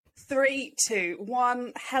Three, two,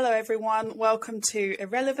 one. Hello, everyone. Welcome to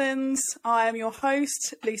Irrelevance. I am your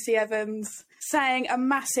host, Lucy Evans, saying a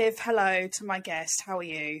massive hello to my guest. How are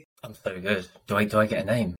you? I'm so good. Do I get a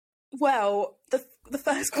name? Well, the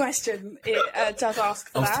first question does ask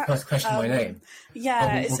for that. The first question, my name.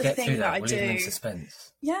 Yeah, we'll it's a get thing to that I we'll do. leave it in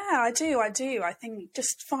suspense. Yeah, I do. I think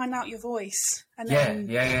just find out your voice. And then,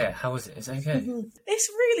 Yeah. How is it? Is it okay? It's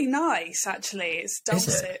really nice, actually. It's dulcet.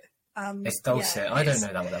 Is it? It's dulcet. Yeah, I don't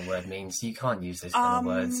know what that word means. You can't use those kind of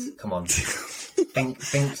words. Come on. think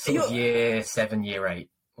sort of year 7, year 8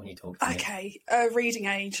 when you talk to me. Okay, reading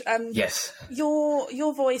age. Yes.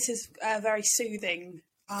 Your voice is very soothing.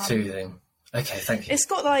 Soothing. Okay, thank you. It's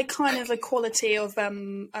got like kind of a quality of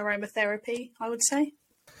aromatherapy, I would say.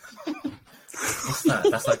 What's that?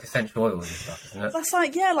 That's like essential oils and stuff, isn't it? That's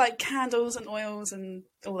like candles and oils and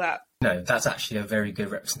all that. No, that's actually a very good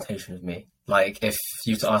representation of me. Like, if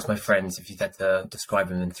you were to ask my friends if you had to describe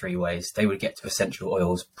them in 3 ways, they would get to essential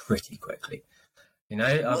oils pretty quickly. You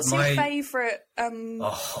know, what's your favourite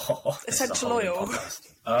essential oil?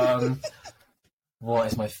 What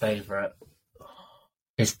is my favourite?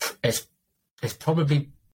 It's probably.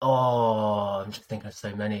 Oh, I'm just thinking of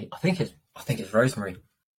so many. I think it's rosemary.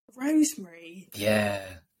 Rosemary. Yeah.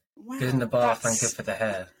 Wow. Good in the bath and good for the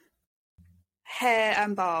hair. Hair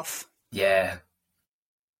and bath. Yeah.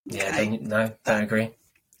 Yeah. Okay. Don't agree.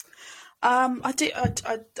 I do.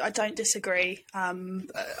 I don't disagree. I'm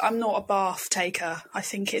not a bath taker. I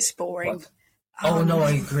think it's boring. What? No,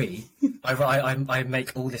 I agree. I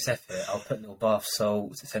make all this effort. I'll put little bath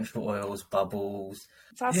salts, essential oils, bubbles.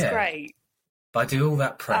 That's great. But I do all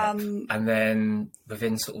that prep, and then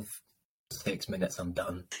within sort of 6 minutes, I'm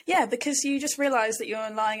done. Yeah, because you just realise that you're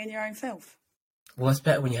lying in your own filth. Well, it's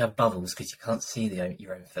better when you have bubbles because you can't see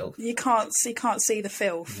your own filth. You can't see the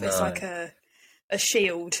filth. No. It's like a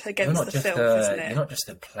shield against the filth, isn't it? You're not just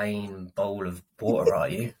a plain bowl of water, are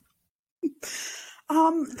you?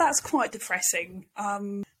 That's quite depressing.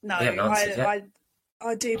 No, I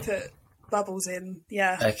do put bubbles in.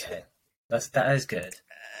 Yeah. Okay, that is good.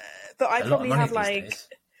 But I probably have days.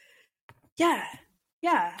 Yeah.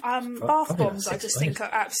 Bath bombs I just think quid.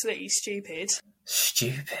 are absolutely stupid.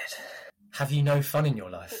 Stupid. Have you no fun in your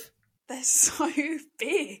life? They're so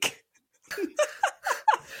big.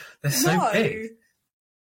 They're so big.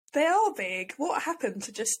 They are big. What happened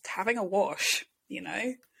to just having a wash, you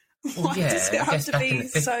know? Well, Why does it have to be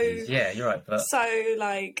so... Yeah, you're right, but... So,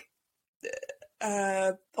 like...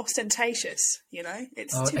 ostentatious, you know?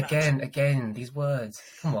 It's too much. Again, these words.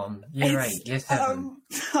 Come on, year 8, year 7.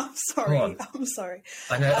 I'm sorry.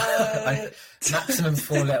 I know. Maximum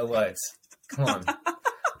 4-letter words. Come on.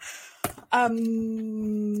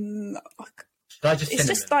 Should I just? It's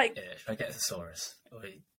just like. Yeah, should I get a thesaurus?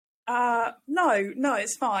 No,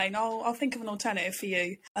 it's fine. I'll think of an alternative for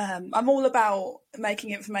you. I'm all about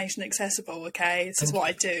making information accessible. Okay, this is what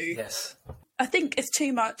I do. Yes. I think it's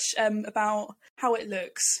too much about how it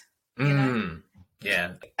looks. You know?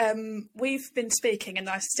 Yeah. We've been speaking, and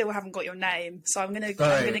I still haven't got your name, so I'm gonna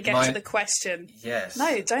get to the question. Yes.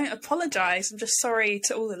 No, don't apologise. I'm just sorry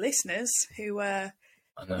to all the listeners who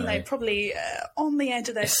probably on the edge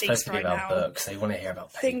of their seats right now. Books. They want to hear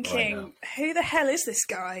about paper thinking, right now. Who the hell is this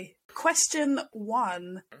guy? Question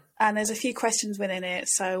 1, and there's a few questions within it.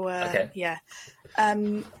 So yeah.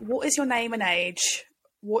 What is your name and age?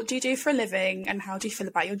 What do you do for a living, and how do you feel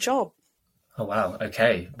about your job? Oh, wow.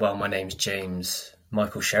 Okay. Well, my name's James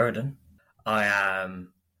Michael Sheridan. I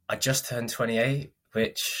just turned 28,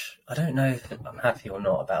 which I don't know if I'm happy or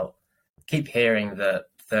not about. Keep hearing that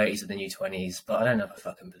 30s are the new 20s, but I don't know if I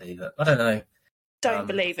fucking believe it. I don't know. Don't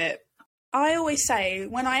believe it. I always say,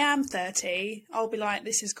 when I am 30, I'll be like,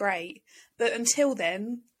 this is great. But until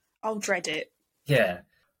then, I'll dread it. Yeah.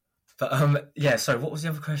 But, so what was the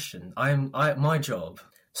other question? My job,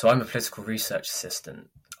 so I'm a political research assistant.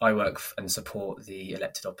 I work and support the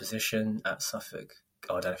elected opposition at Suffolk.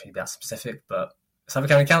 I don't know if it'd be that specific, but Suffolk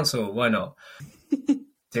County Council, why not?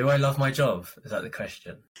 Do I love my job? Is that the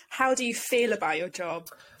question? How do you feel about your job?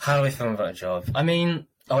 How do I feel about a job? I mean,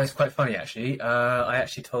 it's quite funny, actually. I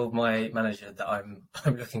actually told my manager that I'm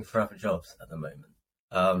looking for other jobs at the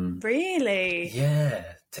moment. Really? Yeah,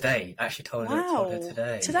 today. Actually told her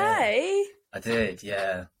today. Today? Yeah. I did,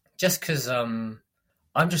 yeah. Just because I'm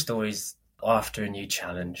just always after a new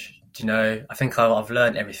challenge. Do you know? I think I've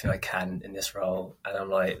learned everything I can in this role, and I'm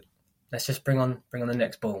like, let's just bring on the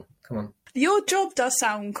next ball. Come on. Your job does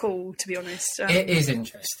sound cool, to be honest. It is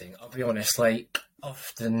interesting. I'll be honest. Like,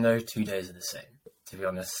 often no 2 days are the same, to be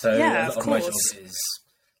honest. So yeah, a lot of my job is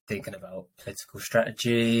thinking about political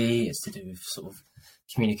strategy. It's to do with sort of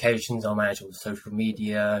communications. I'll manage all the social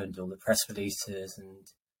media and all the press releases and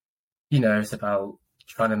it's about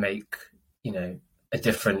trying to make, a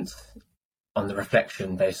difference on the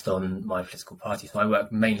reflection based on my political party. So I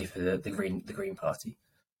work mainly for the Green Party.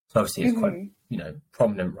 So obviously it's quite,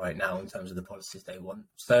 prominent right now in terms of the policies they want.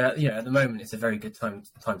 So, at the moment it's a very good time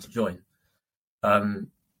to join.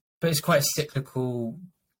 But it's quite a cyclical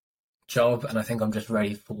job, and I think I'm just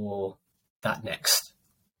ready for that next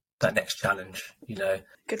challenge,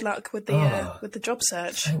 Good luck with the job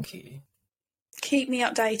search. Thank you. Keep me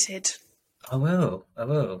updated. I will.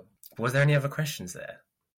 Was there any other questions there?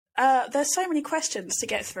 There's so many questions to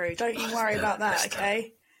get through. Don't you worry about that,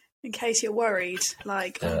 okay? In case you're worried,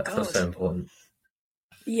 oh God. That's so important.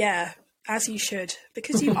 Yeah, as you should,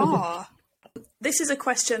 because you are. This is a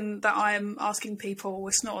question that I'm asking people.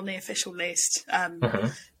 It's not on the official list,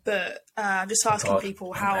 but I'm just asking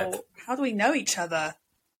people how do we know each other?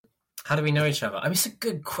 How do we know each other? I mean, it's a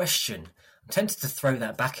good question. I'm tempted to throw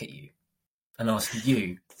that back at you and ask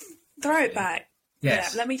you. Throw it back.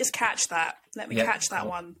 Yes. Yeah, let me just catch that. Let me catch that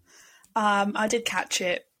one. I did catch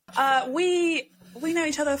it. We know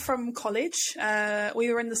each other from college.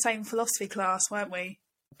 We were in the same philosophy class, weren't we?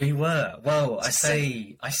 We were. Well, I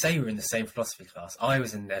say we were in the same philosophy class. I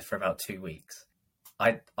was in there for about 2 weeks.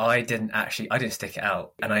 I didn't stick it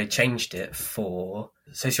out, and I changed it for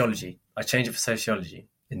sociology. I changed it for sociology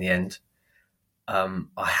in the end. I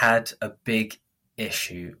had a big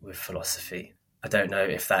issue with philosophy. I don't know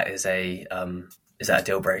if that is a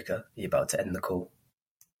deal breaker. Are you about to end the call?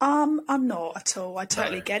 I'm not at all. I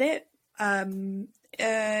totally get it.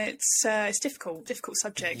 It's difficult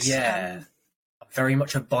subject. Yeah. I'm very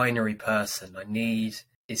much a binary person.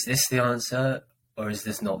 Is this the answer or is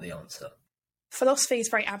this not the answer? Philosophy is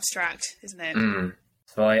very abstract, isn't it?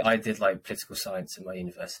 So I did political science in my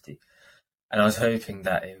university, and I was hoping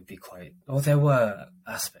that it would be there were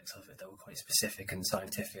aspects of it that were quite specific and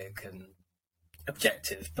scientific and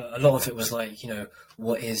objective, but a lot of it was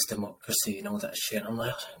what is democracy and all that shit. And I'm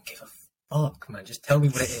like, I don't give a fuck, man. Just tell me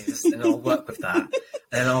what it is, and I'll work with that,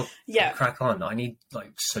 and I'll crack on. I need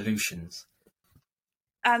solutions.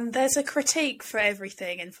 And there's a critique for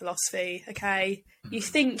everything in philosophy. Okay, you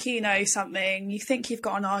think you know something, you think you've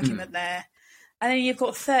got an argument there, and then you've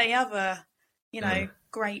got 30 other,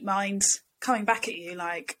 great minds coming back at you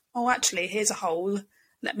actually, here's a hole.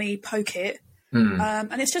 Let me poke it.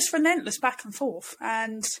 And it's just relentless back and forth.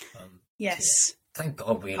 And yes. Thank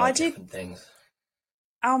God we like different things.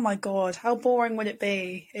 Oh my God, how boring would it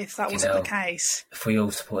be if that wasn't the case? If we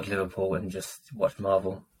all supported Liverpool and just watched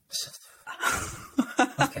Marvel. It's just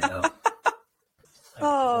fucking hell.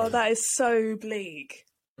 Oh, that is so bleak.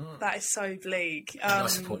 That is so bleak. I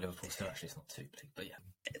support Liverpool, so actually it's not too bleak, but yeah.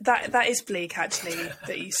 That is bleak, actually,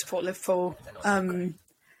 that you support Liverpool.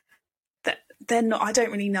 They're not. I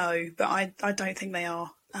don't really know, but I don't think they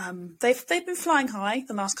are. They've been flying high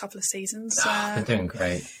the last couple of seasons. We're doing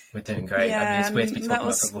great. Yeah, I mean, it's weird to be talking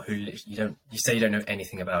about football who you say you don't know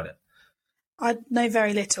anything about it. I know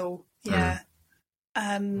very little. Yeah,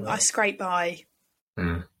 I scrape by.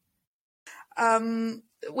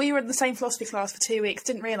 We were in the same philosophy class for 2 weeks.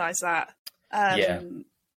 Didn't realise that.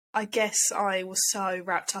 I guess I was so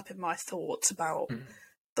wrapped up in my thoughts about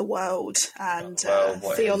the world and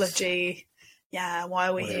theology. Yeah, why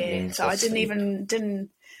are we here? So I didn't even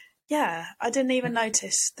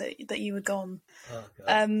notice that you were gone.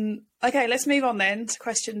 Oh, okay, let's move on then to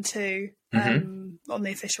question 2 on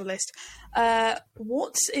the official list.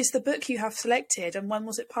 What is the book you have selected, and when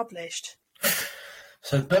was it published?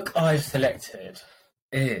 So the book I've selected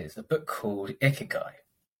is a book called Ikigai.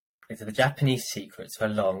 It's the Japanese secret to a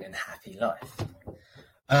long and happy life.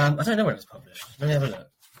 I don't know when it was published. Let me have a look.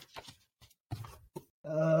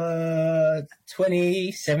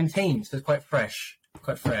 2017, so it's quite fresh.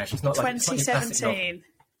 It's not 2017.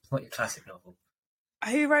 It's not your classic novel.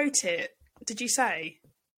 Who wrote it? Did you say?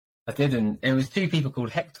 I didn't. It was 2 people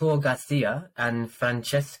called Héctor García and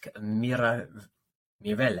Francesc Miralles.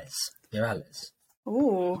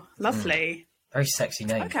 Oh, lovely. Very sexy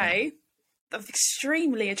name. Okay.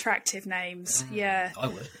 Extremely attractive names. Yeah. I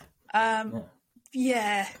would.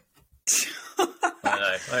 Yeah. I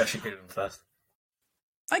know. I actually did them first.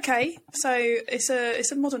 Okay, so it's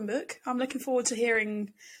a modern book. I'm looking forward to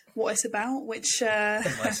hearing what it's about, which my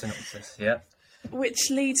synopsis, yeah. Which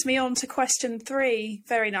leads me on to question 3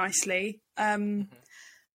 very nicely.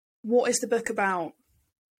 What is the book about?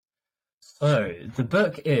 So the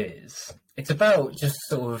book it's about just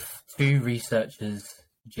sort of 2 researchers'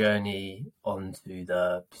 journey onto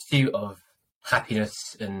the pursuit of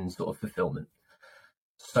happiness and sort of fulfillment.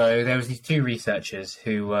 So there was these 2 researchers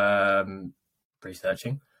who were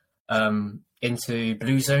researching into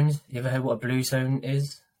blue zones. You ever heard what a blue zone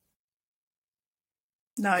is?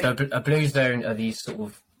 No. So a blue zone are these sort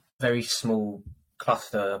of very small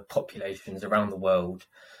cluster populations around the world,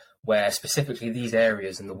 where specifically these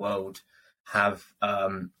areas in the world have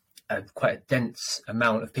quite a dense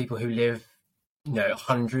amount of people who live,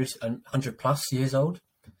 100 plus years old.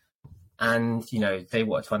 And, they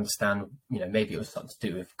wanted to understand, maybe it was something to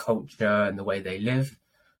do with culture and the way they live.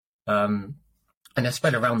 And they're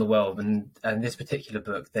spread around the world. And this particular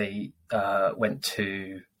book, they went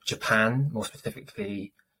to Japan, more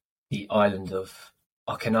specifically the island of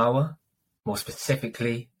Okinawa, more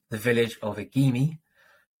specifically the village of Ijimi.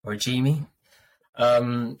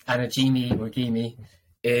 And Ijimi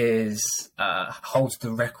holds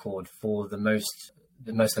the record for the most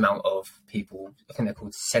amount of people. I think they're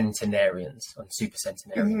called centenarians and super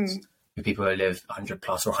centenarians. The people who live 100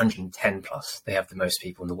 plus or 110 plus. They have the most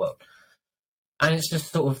people in the world. And it's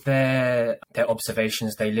just sort of their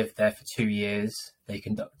observations. They lived there for 2 years. They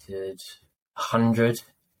conducted 100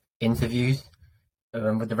 interviews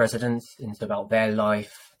with the residents about their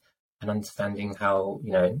life and understanding how,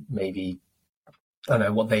 maybe, I don't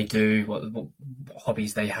know, what they do, what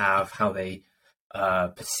hobbies they have, how they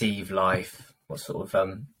perceive life, what sort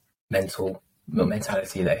of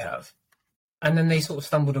mentality they have. And then they sort of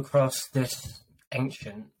stumbled across this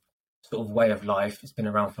ancient sort of way of life. It's been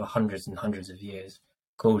around for hundreds and hundreds of years,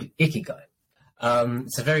 called Ikigai.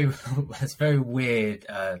 It's a very weird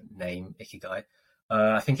name, Ikigai.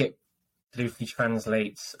 I think it loosely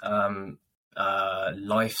translates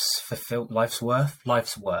life's worth. I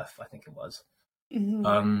think it was.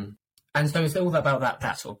 And so it's all about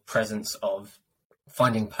that sort of presence of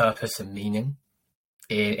finding purpose and meaning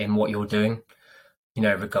in what you're doing,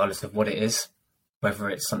 regardless of what it is, whether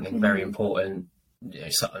it's something very important,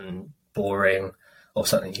 something boring, or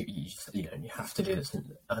something you have to do this.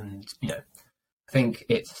 And I think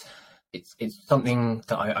it's something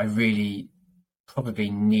that I really probably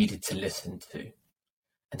needed to listen to,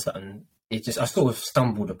 and something I sort of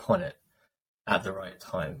stumbled upon it at the right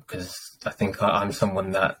time, because I think I'm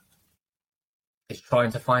someone that is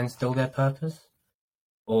trying to find still their purpose,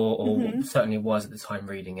 or certainly was at the time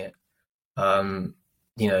reading it. And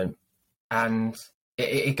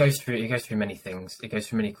it goes through many things. It goes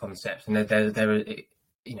through many concepts, and it's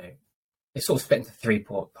sort of split into three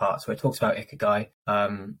parts. Where it talks about Ikigai,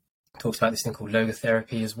 talks about this thing called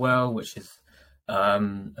logotherapy as well, which is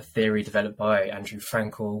a theory developed by Andrew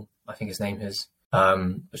Frankel, I think his name is,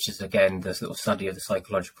 which is again the sort of study of the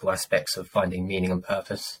psychological aspects of finding meaning and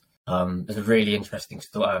purpose. There's a really interesting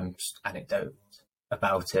anecdote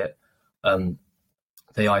about it,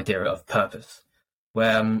 the idea of purpose,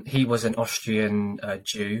 where he was an Austrian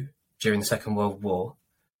Jew during the Second World War,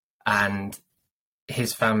 and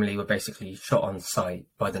his family were basically shot on sight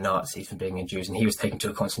by the Nazis for being Jews, and he was taken to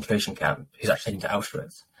a concentration camp. He was actually taken to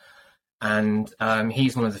Auschwitz, and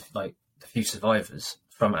he's one of the few survivors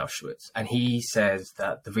from Auschwitz, and he says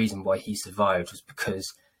that the reason why he survived was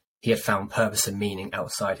because he had found purpose and meaning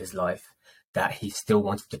outside his life that he still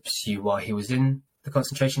wanted to pursue while he was in the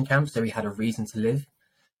concentration camp, so he had a reason to live,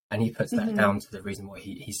 and he puts that down to the reason why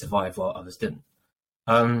he survived while others didn't.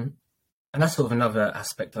 And that's sort of another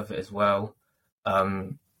aspect of it as well.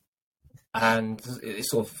 And it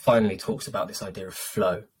sort of finally talks about this idea of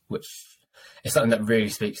flow, which is something that really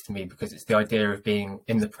speaks to me, because it's the idea of being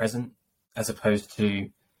in the present as opposed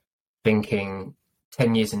to thinking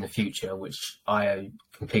 10 years in the future, which I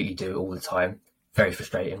completely do all the time, very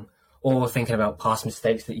frustrating, or thinking about past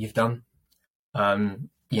mistakes that you've done.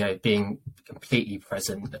 Being completely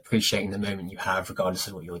present, appreciating the moment you have, regardless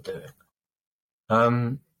of what you're doing.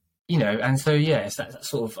 And so, it's that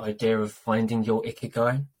sort of idea of finding your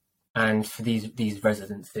Ikigai. And for these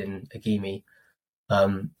residents in Ijimi,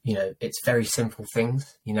 it's very simple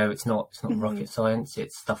things. It's not rocket science.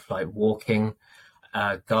 It's stuff like walking,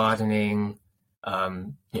 gardening,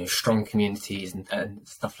 strong communities and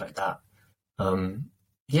stuff like that. So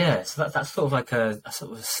that's sort of like a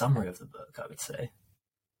sort of a summary of the book, I would say.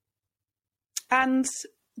 And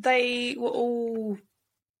they were all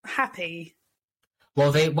happy.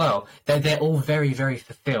 Well, they're all very, very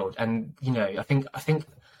fulfilled, and I think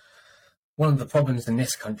one of the problems in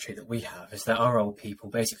this country that we have is that our old people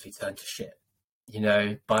basically turn to shit.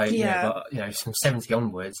 From 70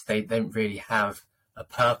 onwards, they don't really have a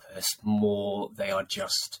purpose. More, they are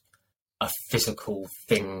just a physical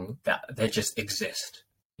thing that they just exist.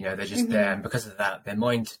 They're just there, and because of that, their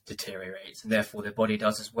mind deteriorates, and therefore their body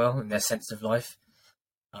does as well, and their sense of life.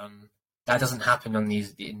 That doesn't happen in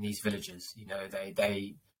these villages.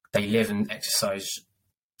 They live and exercise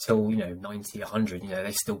till 90, 100.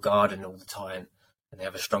 They still garden all the time, and they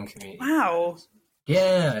have a strong community. Wow.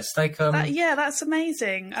 Yeah, it's like that's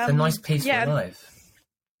amazing. It's a nice peaceful life.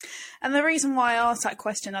 And the reason why I asked that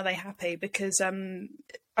question, are they happy? Because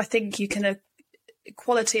I think you can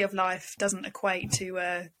quality of life doesn't equate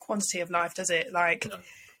to quantity of life, does it? Like, no.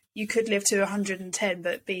 You could live to 110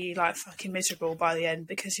 but be like fucking miserable by the end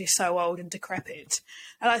because you're so old and decrepit.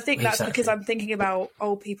 And I think that's because I'm thinking about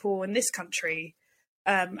old people in this country.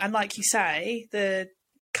 And like you say, the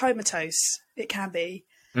comatose it can be.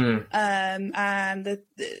 And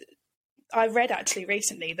I read actually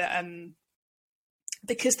recently that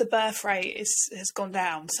because the birth rate has gone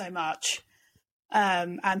down so much,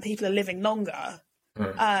 and people are living longer,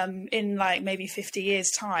 in like maybe 50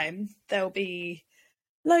 years' time, there'll be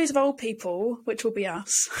loads of old people, which will be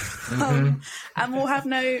us, and we'll have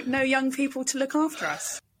no young people to look after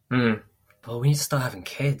us. Well, we need to start having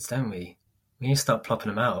kids, don't we? We need to start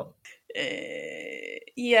plopping them out.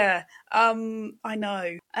 Yeah, I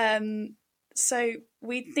know. So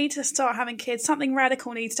we need to start having kids. Something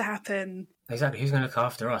radical needs to happen. Exactly. Who's going to look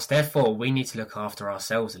after us? Therefore, we need to look after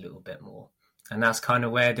ourselves a little bit more. And that's kind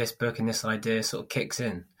of where this book and this idea sort of kicks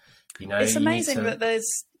in. You know, it's amazing that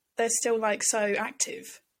they're still like so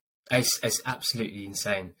active. It's absolutely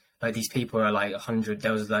insane. Like these people are like 100.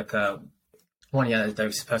 There was like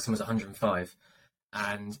this person was 105,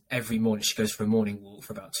 and every morning she goes for a morning walk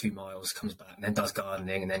for about 2 miles, comes back and then does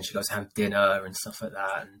gardening, and then she goes to have dinner and stuff like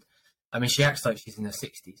that. And I mean, she acts like she's in her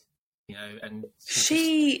 60s, you know, and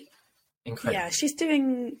she incredible. Yeah,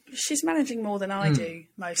 she's managing more than I do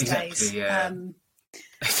most days. Yeah.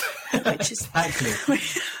 Which is exactly.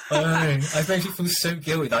 I make you feel so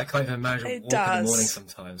guilty that I can't even imagine walking in the morning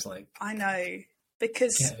sometimes. Like, I know,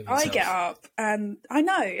 because I get up and I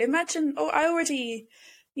know. Imagine, I already,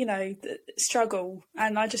 struggle,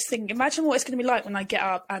 and I just think, imagine what it's going to be like when I get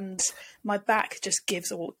up and my back just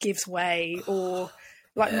gives way, or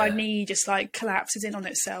like my knee just like collapses in on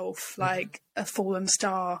itself like a fallen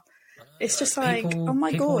star. It's just like, oh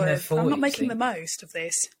my God, 40s, I'm not making the most of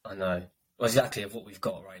this. I know. Well, exactly of what we've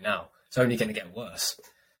got right now. It's only going to get worse.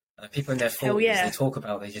 People in their 40s, they talk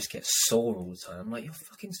about they just get sore all the time. I'm like, you're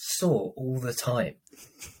fucking sore all the time.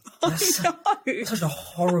 That's such a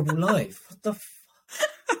horrible life. What the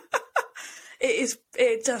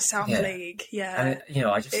It does sound bleak, yeah. And,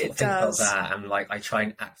 I just sort of think about that, and like I try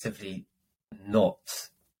and actively not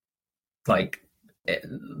become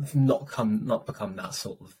that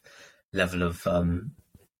sort of level of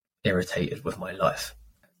irritated with my life.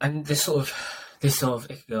 And this sort of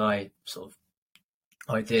Ikigai sort of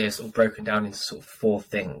idea is sort of broken down into sort of 4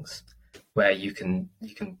 things where you can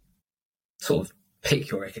sort of pick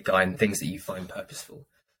your Ikigai and things that you find purposeful.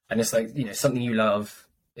 And it's like, something you love,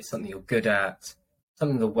 it's something you're good at,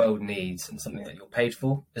 something the world needs, and something that you're paid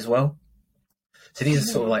for as well. So these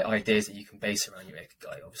are sort of like ideas that you can base around your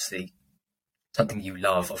Ikigai. Obviously, something you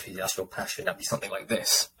love, obviously that's your passion. That'd be something like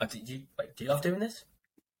this. Do you love doing this?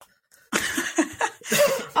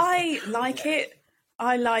 I like it.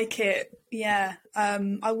 I like it. Yeah.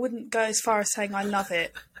 I wouldn't go as far as saying I love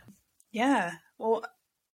it. Yeah. Well,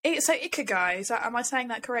 so Ikigai, am I saying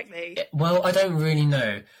that correctly? Well, I don't really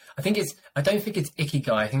know. I don't think it's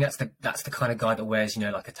Ikigai. I think that's the kind of guy that wears,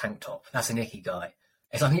 like a tank top. That's an Ikigai.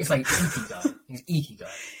 I think it's like Ikigai. It's Ikigai.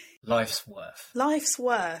 Life's worth. Life's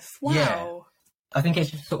worth. Wow. Yeah. I think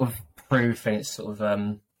it's just sort of proof, and it's sort of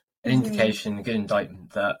an indication, a good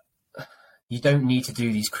indictment that you don't need to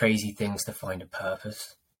do these crazy things to find a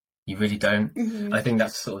purpose. You really don't. I think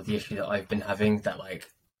that's sort of the issue that I've been having, that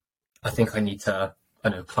like, I think I need to,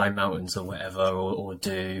 climb mountains or whatever, or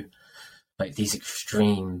do like these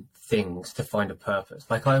extreme things to find a purpose.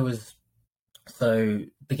 Like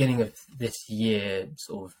beginning of this year,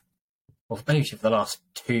 sort of, or maybe for the last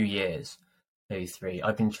 2 years, maybe 3,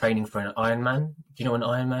 I've been training for an Ironman. Do you know what an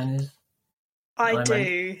Ironman is? I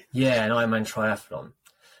do. Yeah, an Ironman triathlon.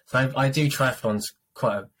 So I do triathlons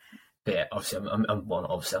quite a bit. Obviously,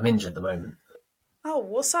 I'm injured at the moment. Oh,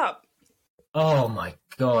 what's up? Oh my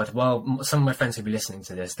God! Well, some of my friends who'll be listening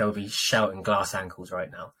to this, they'll be shouting glass ankles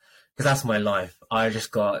right now, because that's my life. I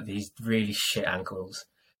just got these really shit ankles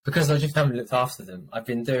because I just haven't looked after them. I've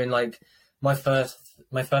been doing like my first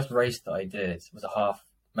race that I did was a half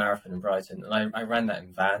marathon in Brighton, and I ran that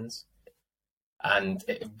in Vans, and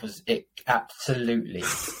it absolutely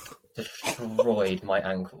destroyed my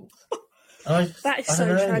ankles. That is so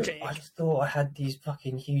tragic. I just thought I had these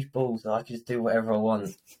fucking huge balls that I could just do whatever I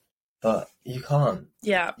want, but you can't.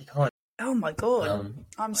 Yeah, you can't. Oh my God!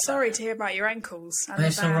 I'm sorry to hear about your ankles. And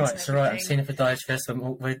it's all right. It's all right. I'm seeing a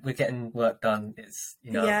podiatrist. We're getting work done. It's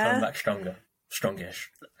I'm coming back strongish,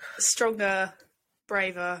 stronger,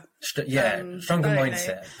 braver. Stronger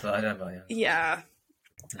mindset. But I don't know. Yeah.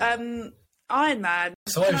 Iron Man.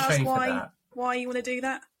 So I was training for that. Why you want to do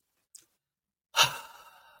that?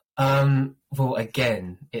 Well,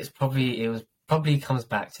 again, it probably comes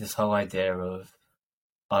back to this whole idea of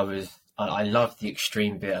I loved the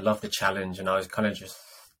extreme bit, I loved the challenge, and I was kind of just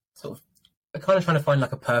sort of kind of trying to find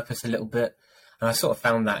like a purpose a little bit, and I sort of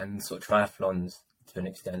found that in sort of triathlons to an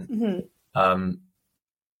extent. And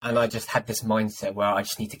I just had this mindset where I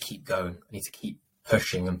just need to keep going, I need to keep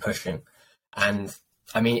pushing and pushing, and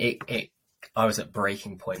I mean I was at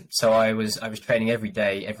breaking point, so I was training every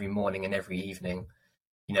day, every morning and every evening,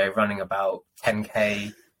 you know, running about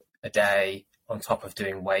 10k a day on top of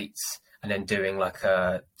doing weights, and then doing like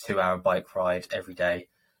a 2-hour bike ride every day.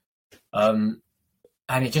 And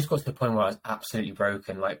it just got to the point where I was absolutely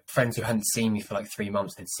broken. Like, friends who hadn't seen me for like 3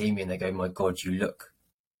 months, they'd see me and they go, "My God, you look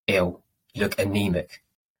ill. You look anemic,"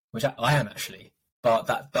 which I am actually, but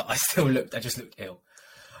I just looked ill.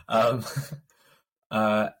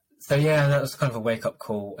 So yeah, that was kind of a wake up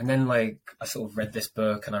call. And then like I sort of read this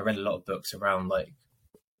book, and I read a lot of books around like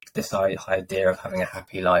this idea of having a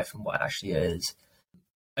happy life and what it actually is.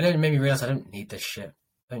 And then it made me realise I don't need this shit.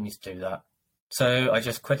 I don't need to do that. So I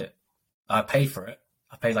just quit it. I paid for it.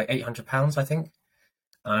 I paid like £800, I think.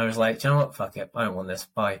 And I was like, do you know what? Fuck it. I don't want this.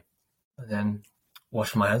 Bye. And then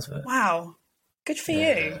washed my hands with it. Wow. Good for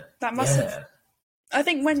you. That must have... I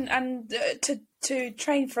think to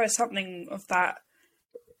train for something of that,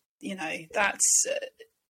 you know, that's...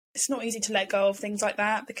 it's not easy to let go of things like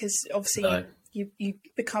that, because obviously you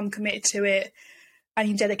become committed to it and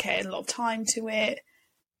you dedicated a lot of time to it.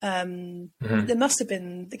 It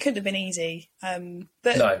couldn't have been easy.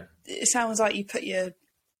 But no. It sounds like you put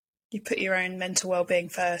your own mental well-being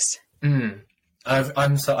first. I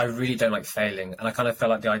really don't like failing, and I kind of felt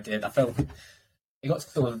like it got to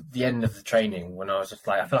sort of the end of the training when I was just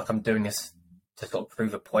like, I feel like I'm doing this to sort of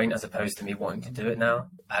prove a point as opposed to me wanting to do it now.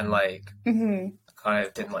 And like, I kind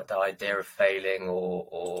of didn't like the idea of failing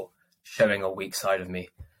or showing a weak side of me.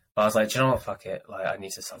 But I was like, do you know what? Fuck it. Like, I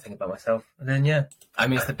need to start thinking about myself. And then, yeah, I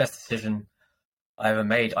mean, it's the best decision I ever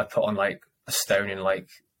made. I put on like a stone in like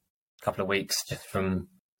a couple of weeks just from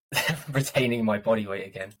retaining my body weight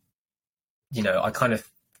again. You know, I kind of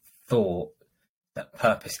thought that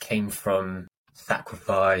purpose came from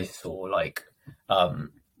sacrifice or like,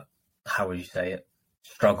 how would you say it?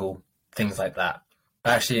 Struggle, things like that.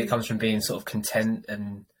 But actually, it comes from being sort of content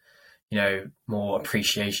and, you know, more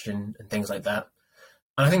appreciation and things like that.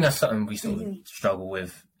 And I think that's something we sort of struggle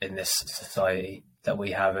with in this society that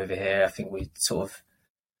we have over here. I think we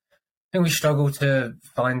struggle to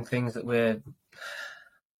find things that we're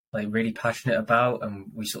like really passionate about,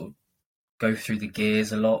 and we sort of go through the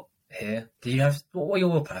gears a lot here. What are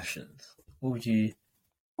your passions? What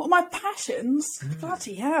are my passions?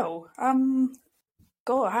 Bloody hell.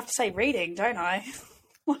 God, I have to say reading, don't I?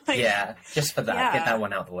 Like, yeah, just for that, get that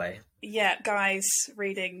one out of the way. Yeah, guys,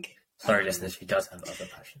 reading. Sorry, listeners, she does have other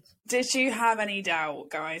passions. Did you have any doubt,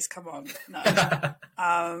 guys? Come on. No.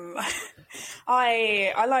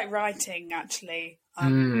 I like writing, actually.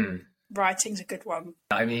 Writing's a good one.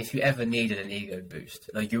 I mean, if you ever needed an ego boost,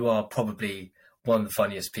 like, you are probably one of the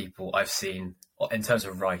funniest people I've seen in terms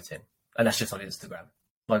of writing. And that's just on Instagram.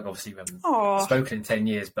 Like, obviously, we haven't spoken in 10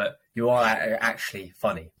 years, but you are actually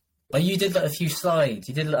funny. Like, you did like a few slides.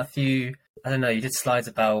 You did like a few, I don't know, you did slides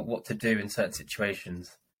about what to do in certain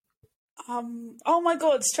situations. Oh my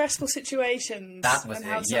God, stressful situations. That was and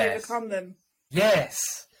how to overcome them.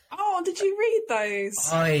 Yes. Oh, did you read those?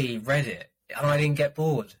 I read it, and I didn't get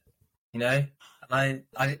bored. You know, and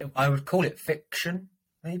I would call it fiction,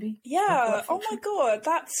 maybe. Yeah. Oh my God,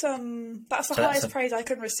 that's the highest praise I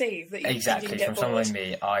can receive. That you exactly didn't get from bored. someone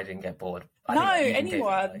like me. I didn't get bored.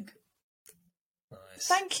 Anyone. Nice.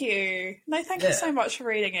 Thank you. No, thank you so much for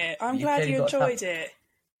reading it. I'm glad you enjoyed it.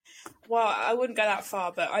 Well, I wouldn't go that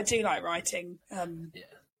far, but I do like writing.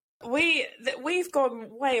 We've gone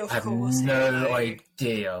way off course. I have no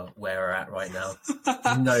idea where we're at right now.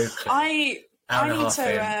 No clue. I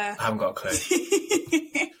haven't got a clue.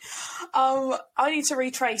 I need to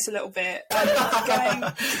retrace a little bit.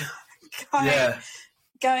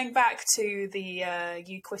 Going back to the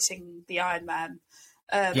you quitting the Ironman.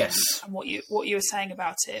 Yes. And what you were saying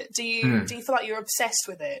about it. Do you feel like you're obsessed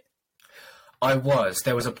with it? I was.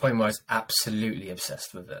 There was a point where I was absolutely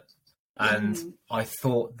obsessed with it. And I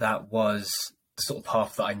thought that was the sort of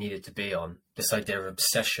path that I needed to be on. This idea of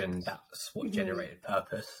obsession, that's what generated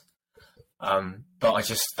purpose. But I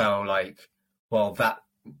just felt like, well,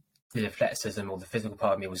 the athleticism or the physical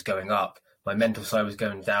part of me was going up. My mental side was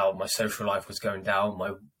going down. My social life was going down.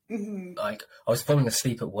 I was falling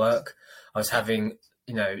asleep at work. I was having,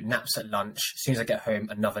 you know, naps at lunch. As soon as I get home,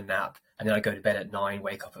 another nap. And then I go to bed at 9,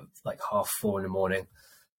 wake up at like 4:30 in the morning.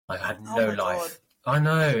 Like, I had no life. God. I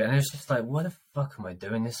know. And it's just like, what the fuck am I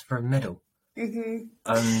doing this for a medal? Mm-hmm.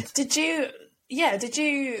 And did you,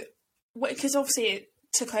 because obviously it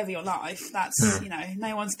took over your life. That's,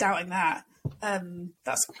 no one's doubting that.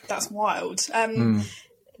 That's wild.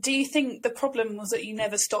 Do you think the problem was that you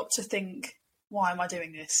never stopped to think, why am I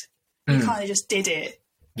doing this? You kind of just did it.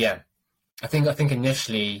 Yeah. I think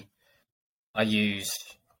initially I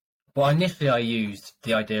used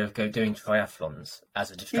the idea of doing triathlons as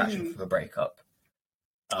a distraction from a breakup.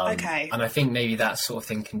 Okay. And I think maybe that sort of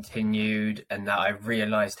thing continued, and that I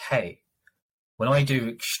realised, hey, when I do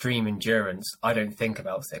extreme endurance, I don't think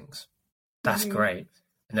about things. That's great.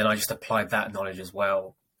 And then I just applied that knowledge as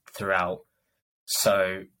well throughout.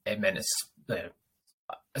 So it meant,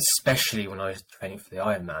 especially when I was training for the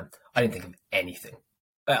Ironman, I didn't think of anything.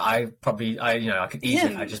 I could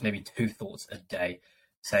easily have just maybe 2 thoughts a day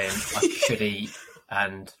saying I should eat,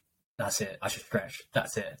 and that's it. I should stretch.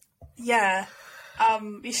 That's it. Yeah.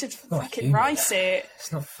 You should fucking write it.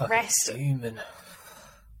 It's not fucking human.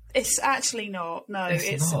 It's actually not. No,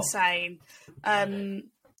 it's not. Insane.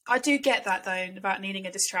 I do get that though about needing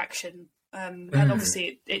a distraction, and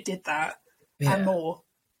obviously it did that and more.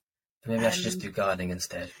 Maybe I should just do gardening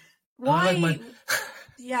instead. Why?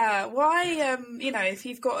 Yeah, why? If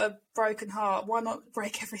you've got a broken heart, why not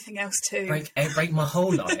break everything else too? Break my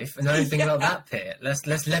whole life and only think about that bit.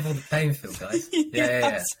 Let's level the playing field, guys.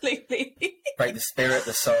 Yeah. Absolutely. Break the spirit,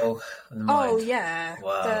 the soul, and the mind. Oh yeah.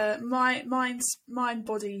 Wow. The mind,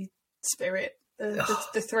 body, spirit.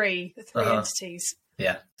 The three entities.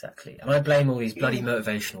 Yeah, exactly. And I blame all these bloody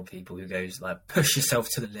motivational people who goes like, push yourself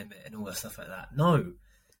to the limit and all that stuff like that. No,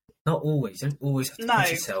 not always. You don't always have to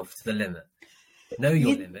push yourself to the limit. Know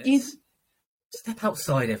your limits. Step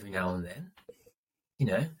outside every now and then.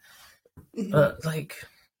 But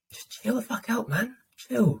just chill the fuck out, man.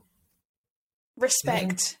 Chill.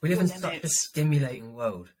 Respect. We live in such a stimulating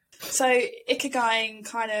world. So Ikigai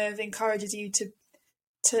kind of encourages you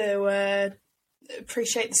to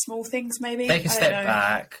appreciate the small things, maybe. Take a step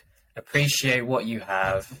back, appreciate what you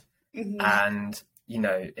have, and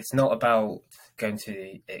it's not about going to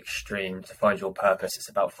the extreme to find your purpose. It's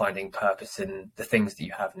about finding purpose in the things that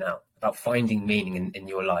you have now, about finding meaning in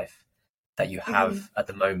your life that you have at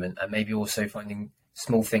the moment, and maybe also finding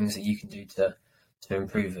small things that you can do to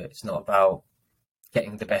improve it. It's not about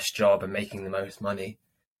getting the best job and making the most money.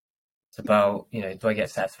 It's about, do I get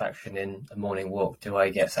satisfaction in a morning walk? Do I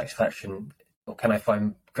get satisfaction, or can I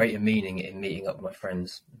find greater meaning in meeting up with my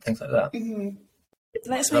friends? Things like that.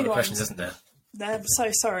 Let's move on. Questions, isn't there? I'm so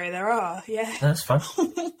sorry, there are. Yeah, that's fine.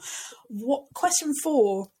 Question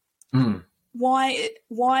 4? Why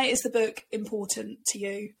is the book important to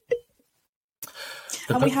you?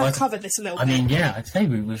 We have covered this a little bit. I'd say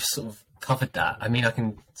we've sort of covered that. I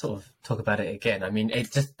can sort of talk about it again.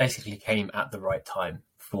 It just basically came at the right time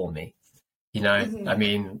for me.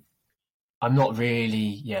 I'm not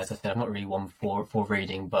really, as I said, I'm not really one for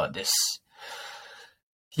reading, but this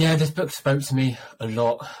book spoke to me a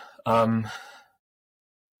lot.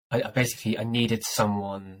 I needed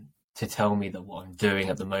someone to tell me that what I'm doing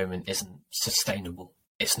at the moment isn't sustainable.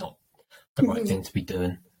 It's not the right thing to be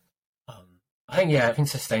doing. I think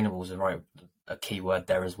sustainable is a key word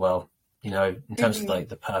there as well. In terms of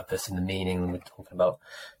the purpose and the meaning, when we're talking about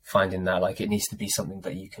finding that, it needs to be something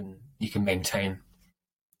that you can maintain.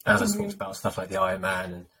 As I talked about stuff like the Ironman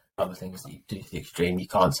and other things that you do to the extreme, you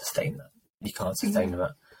can't sustain that. You can't sustain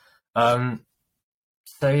that. I'd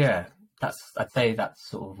say that's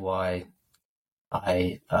sort of why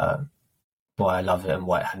I love it and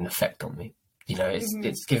why it had an effect on me.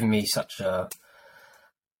 It's given me such a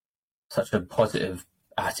positive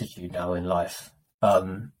attitude now in life,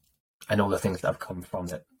 and all the things that have come from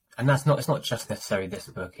it. And it's not just necessarily this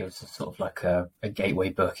book. It was sort of like a gateway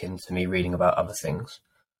book into me reading about other things.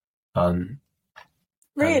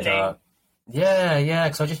 Really?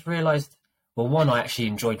 Because I just realised, well, one, I actually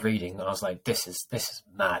enjoyed reading, and I was like, this is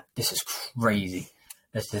mad, this is crazy.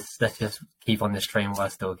 Let's just keep on this train while I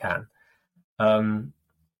still can. I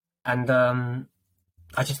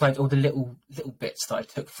just liked all the little bits that I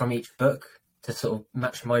took from each book to sort of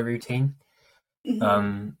match my routine.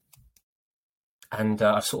 And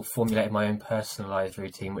I've sort of formulated my own personalised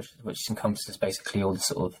routine, which encompasses basically all the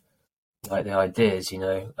sort of the ideas,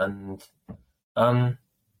 and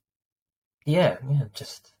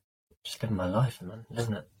just living my life, man,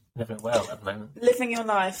 living it well at the moment. Living your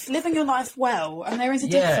life well, and there is a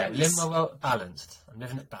difference. Living my well balanced. I'm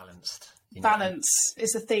living it balanced. Balance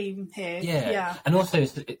is a theme here. Yeah. And also,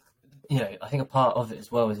 I think a part of it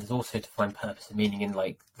as well is also to find purpose and meaning in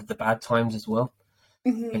the bad times as well.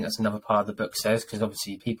 I think that's another part of the book says, because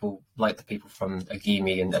obviously people like the people from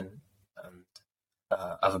Agimi and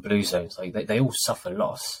other blue zones. Like they all suffer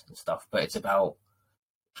loss and stuff, but it's about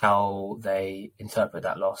how they interpret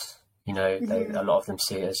that loss. You know, a lot of them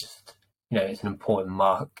see it as just, you know, it's an important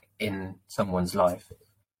mark in someone's life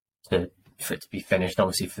for it to be finished.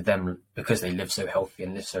 Obviously for them, because they live so healthy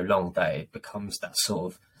and live so long, that it becomes that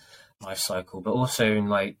sort of life cycle. But also in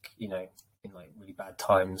like, you know, in like really bad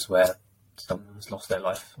times where someone's lost their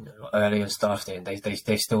life, you know, early and stuff,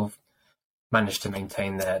 they still manage to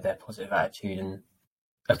maintain their positive attitude and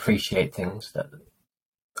appreciate things that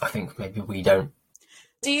I think maybe we don't.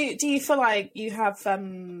 Do you feel like you have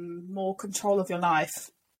more control of your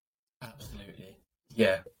life? Absolutely,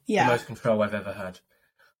 yeah. The most control I've ever had,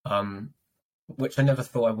 which I never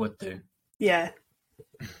thought I would do. Yeah.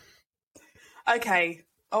 Okay,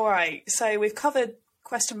 all right. So we've covered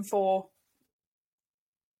question 4.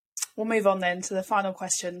 We'll move on then to the final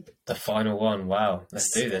question. The final one. Wow,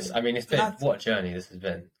 let's do this. I mean, it's been what a journey this has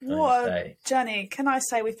been. What a journey! Can I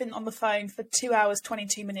say we've been on the phone for 2 hours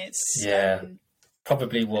 22 minutes? Yeah.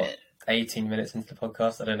 Probably 18 minutes into the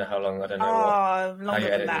podcast. I don't know how long. I don't know how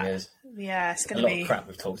your editing is. Yeah, it's going to be a lot of crap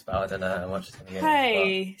we've talked about. I don't know how much it's going to be.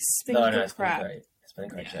 Hey, speaking of crap, it's been a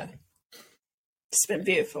great journey. It's been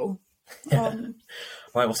beautiful.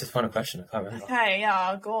 Right, what's this final question? I can't remember. Okay,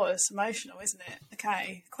 yeah, God, it's emotional, isn't it?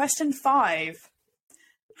 Okay, question 5.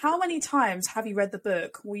 How many times have you read the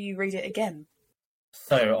book? Will you read it again?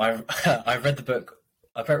 So I've read the book.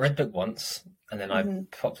 I've read the book once, and then I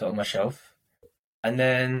popped it on my shelf. And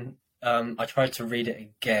then I tried to read it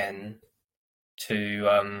again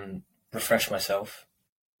to refresh myself,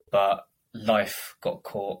 but life got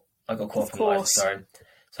caught. I got caught up in life. So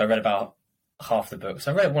I read about half the book.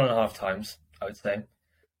 So I read it 1.5 times, I would say.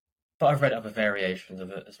 But I've read other variations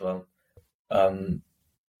of it as well.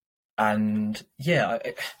 And yeah,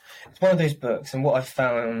 it's one of those books. And what I've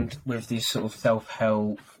found with these sort of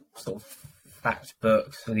self-help, sort of fact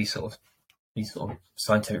books, or these sort of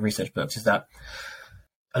scientific research books, is that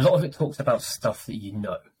a lot of it talks about stuff that you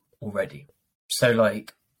know already. So,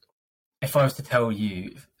 like, if I was to tell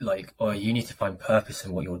you, like, oh, you need to find purpose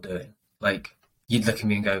in what you're doing, like, you'd look at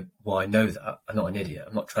me and go, well, I know that. I'm not an idiot.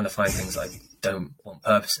 I'm not trying to find things I don't want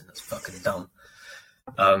purpose in. That's fucking dumb.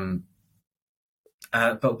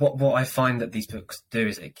 But what I find that these books do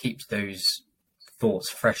is it keeps those thoughts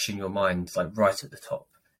fresh in your mind, like, right at the top.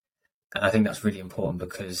 And I think that's really important,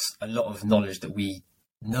 because a lot of knowledge that we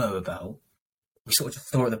know about, we sort of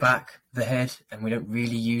just throw at the back of the head and we don't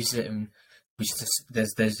really use it. And we just,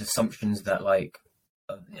 there's assumptions that, like,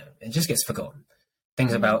 you know, it just gets forgotten.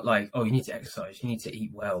 Things about, like, oh, you need to exercise, you need to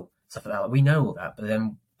eat well, stuff like that. Like, we know all that, but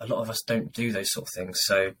then a lot of us don't do those sort of things.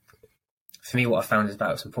 So for me, what I found is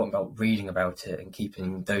it's important about reading about it and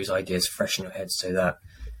keeping those ideas fresh in your head, so that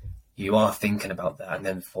you are thinking about that and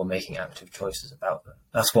then before making active choices about that.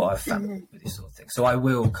 That's what I've found with these sort of things. So I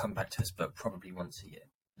will come back to this book probably once a year,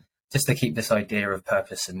 just to keep this idea of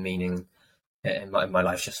purpose and meaning in my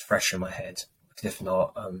life just fresh in my head. Because if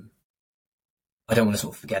not, I don't want to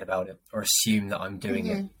sort of forget about it or assume that I'm doing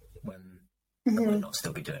it when I might not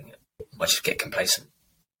still be doing it. I just get complacent.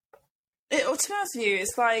 To be honest with you,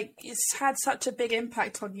 it's like it's had such a big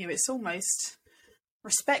impact on you. It's almost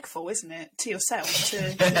respectful, isn't it, to yourself, to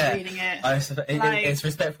reading it? It's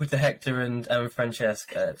respectful to Héctor and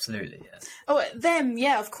Francesc, absolutely. Yeah. Oh, them,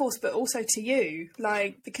 yeah, of course, but also to you,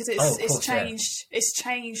 like, because it's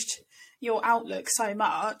changed your outlook so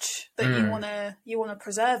much that you wanna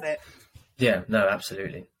preserve it. Yeah, no,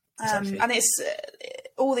 absolutely. Exactly. And it's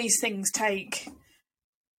all these things take.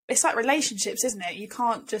 It's like relationships, isn't it? You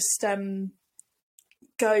can't just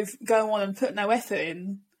go on and put no effort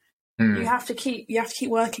in. You have to keep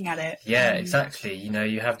working at it. Yeah, exactly. You know,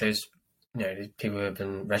 you have those, you know, people who have been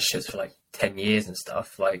in relationships for like 10 years and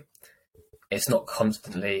stuff. Like, it's not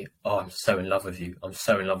constantly, oh, I'm so in love with you,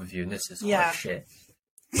 and this is hot shit.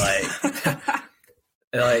 Like,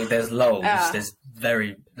 like there's lulls, there's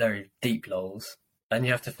very, very deep lulls, and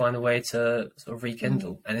you have to find a way to sort of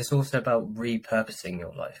rekindle. And it's also about repurposing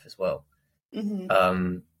your life as well.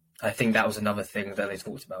 I think that was another thing that they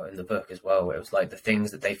talked about in the book as well, where it was like the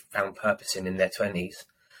things that they found purpose in their 20s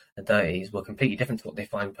and 30s were completely different to what they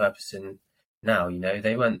find purpose in now. You know,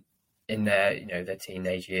 they weren't in their, you know, their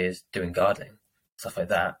teenage years doing gardening, stuff like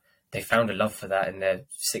that. They found a love for that in their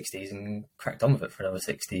 60s and cracked on with it for another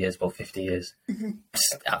 60 years, well, 50 years.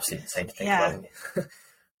 It's absolutely insane to think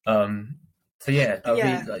about. So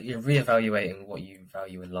you're reevaluating what you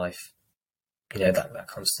value in life. You know, that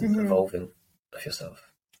constant evolving of yourself.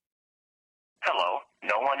 Hello,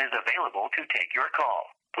 no one is available to take your call.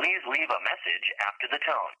 Please leave a message after the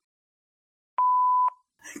tone.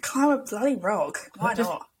 Climb a bloody rock. Why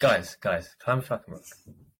not? Guys, climb a fucking rock.